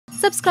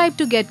Subscribe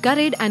to Get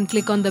Curried and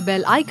click on the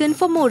bell icon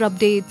for more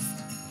updates.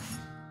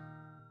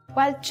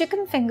 While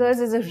chicken fingers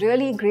is a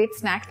really great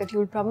snack that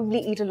you'll probably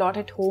eat a lot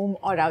at home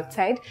or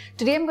outside,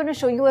 today I'm going to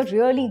show you a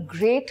really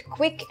great,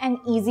 quick and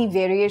easy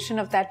variation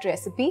of that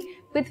recipe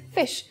with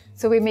fish.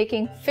 So we're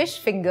making fish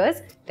fingers.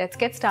 Let's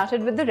get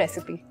started with the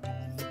recipe.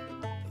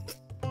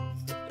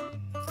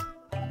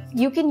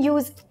 You can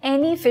use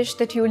any fish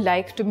that you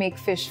like to make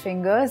fish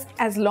fingers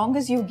as long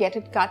as you get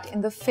it cut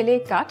in the fillet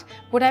cut.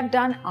 What I've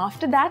done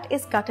after that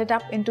is cut it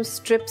up into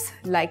strips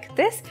like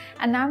this,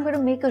 and now I'm going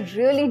to make a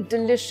really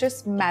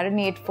delicious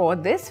marinade for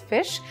this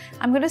fish.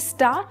 I'm going to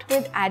start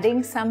with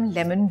adding some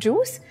lemon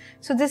juice.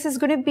 So this is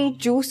going to be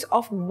juice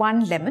of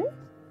 1 lemon,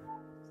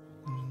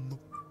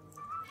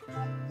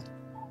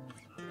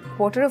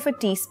 1/4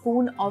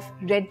 teaspoon of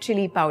red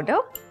chilli powder,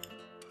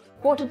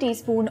 1/4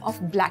 teaspoon of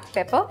black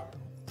pepper,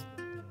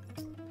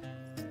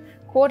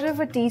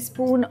 1/4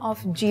 teaspoon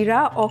of jeera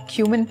or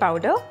cumin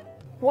powder,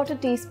 1/4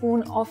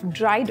 teaspoon of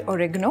dried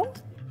oregano,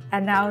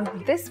 and now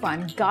this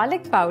one,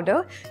 garlic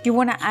powder. You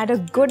want to add a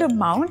good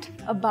amount,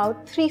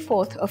 about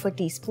 3/4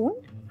 teaspoon.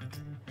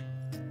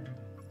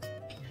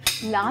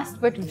 Last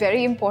but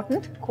very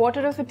important,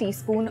 1/4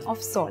 teaspoon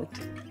of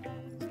salt.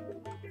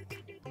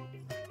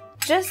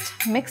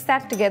 Just mix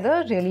that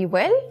together really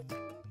well.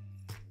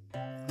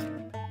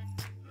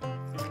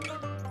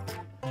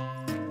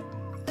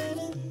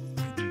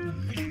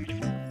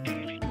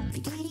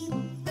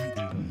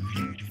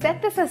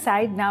 Set this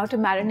aside now to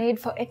marinate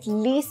for at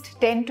least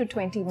 10 to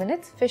 20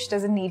 minutes. Fish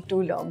doesn't need too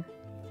long.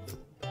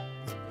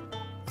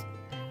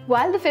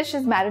 While the fish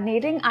is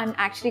marinating, I'm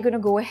actually going to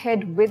go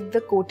ahead with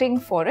the coating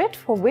for it,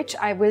 for which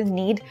I will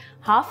need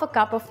 1/2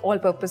 cup of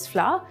all-purpose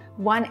flour,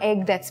 1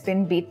 egg that's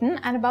been beaten,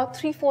 and about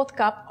 3/4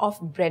 cup of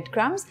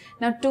breadcrumbs.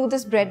 Now to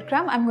this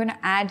breadcrumb, I'm going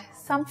to add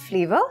some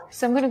flavor.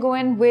 So I'm going to go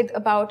in with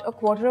about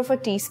 1/4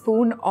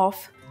 teaspoon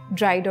of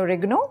dried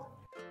oregano,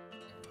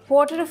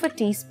 1/4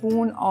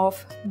 teaspoon of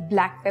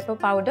black pepper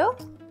powder,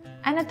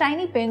 and a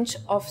tiny pinch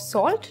of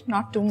salt,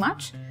 not too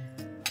much.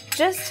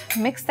 Just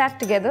mix that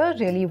together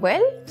really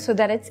well so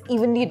that it's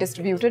evenly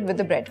distributed with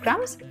the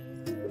breadcrumbs.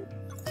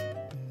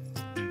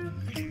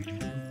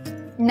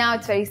 Now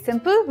it's very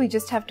simple. We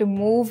just have to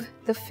move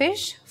the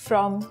fish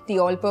from the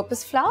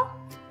all-purpose flour,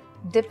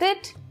 dip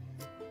it,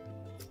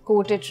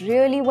 coat it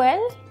really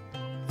well,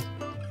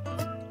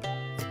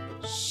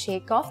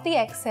 shake off the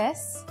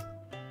excess.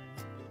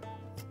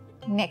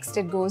 Next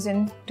it goes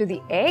into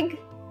the egg.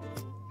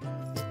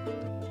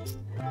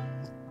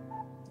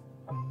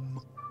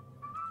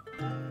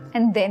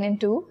 And then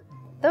into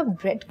the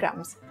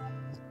breadcrumbs.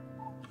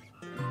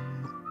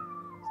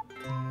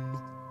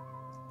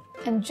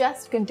 And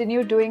just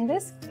continue doing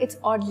this. It's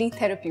oddly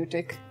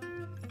therapeutic.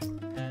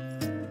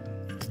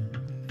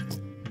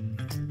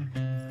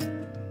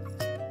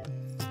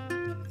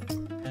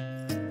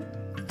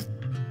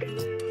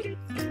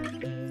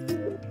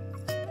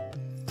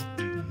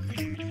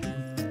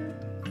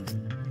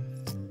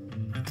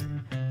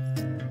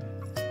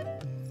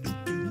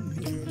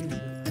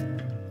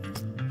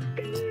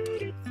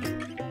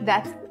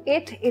 That's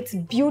it. It's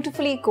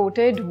beautifully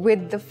coated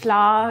with the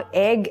flour,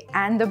 egg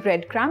and the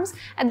breadcrumbs.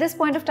 At this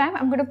point of time,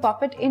 I'm going to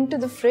pop it into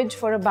the fridge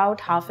for about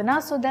half an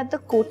hour so that the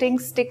coating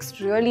sticks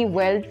really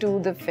well to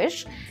the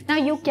fish. Now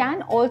you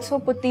can also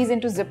put these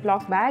into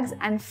Ziploc bags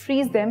and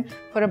freeze them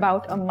for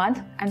about a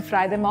month and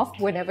fry them off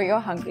whenever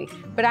you're hungry.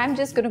 But I'm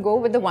just going to go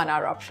with the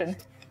 1-hour option.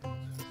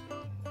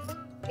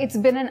 It's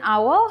been an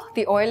hour,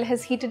 the oil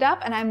has heated up,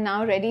 and I'm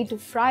now ready to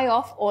fry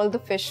off all the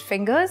fish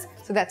fingers.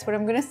 So that's what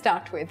I'm going to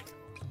start with.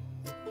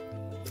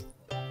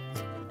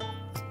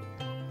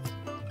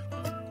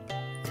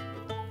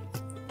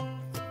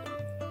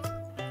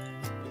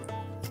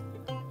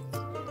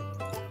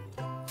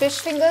 Fish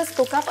fingers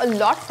cook up a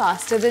lot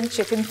faster than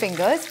chicken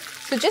fingers,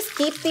 so just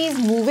keep these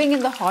moving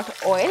in the hot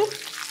oil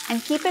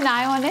and keep an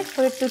eye on it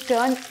for it to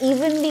turn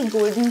evenly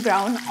golden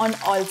brown on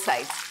all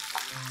sides.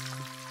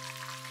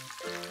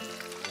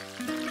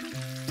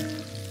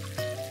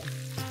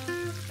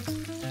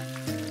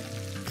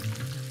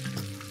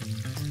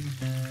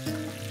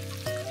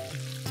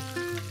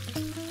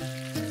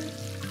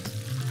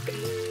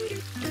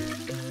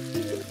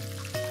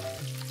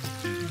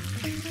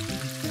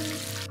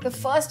 The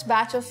first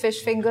batch of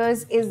fish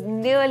fingers is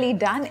nearly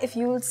done. If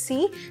you will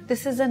see,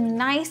 this is a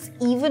nice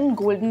even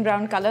golden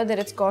brown color that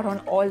it's got on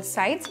all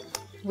sides,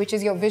 which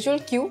is your visual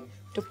cue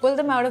to pull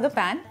them out of the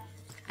pan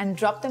and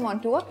drop them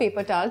onto a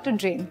paper towel to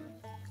drain.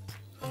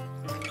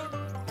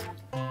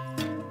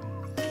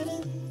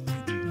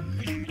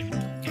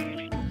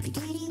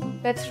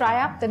 Let's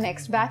fry up the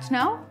next batch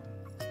now.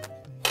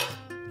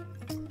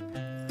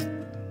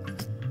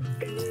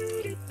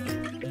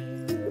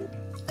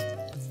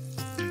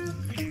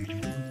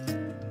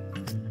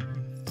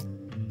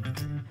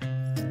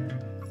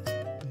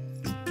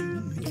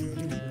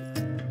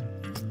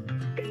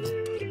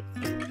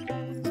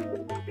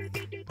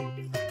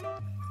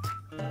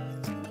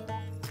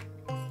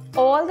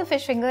 All the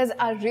fish fingers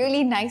are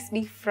really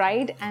nicely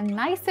fried and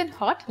nice and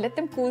hot. Let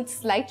them cool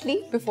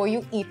slightly before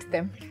you eat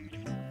them.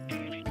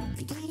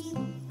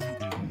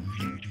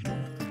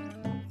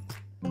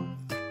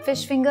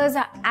 Fish fingers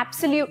are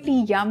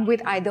absolutely yum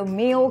with either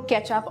mayo,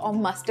 ketchup or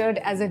mustard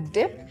as a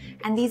dip,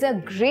 and these are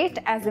great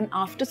as an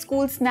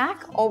after-school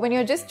snack or when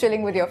you're just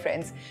chilling with your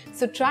friends.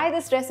 So try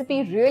this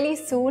recipe really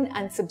soon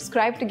and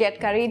subscribe to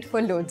Get Curried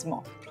for loads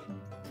more.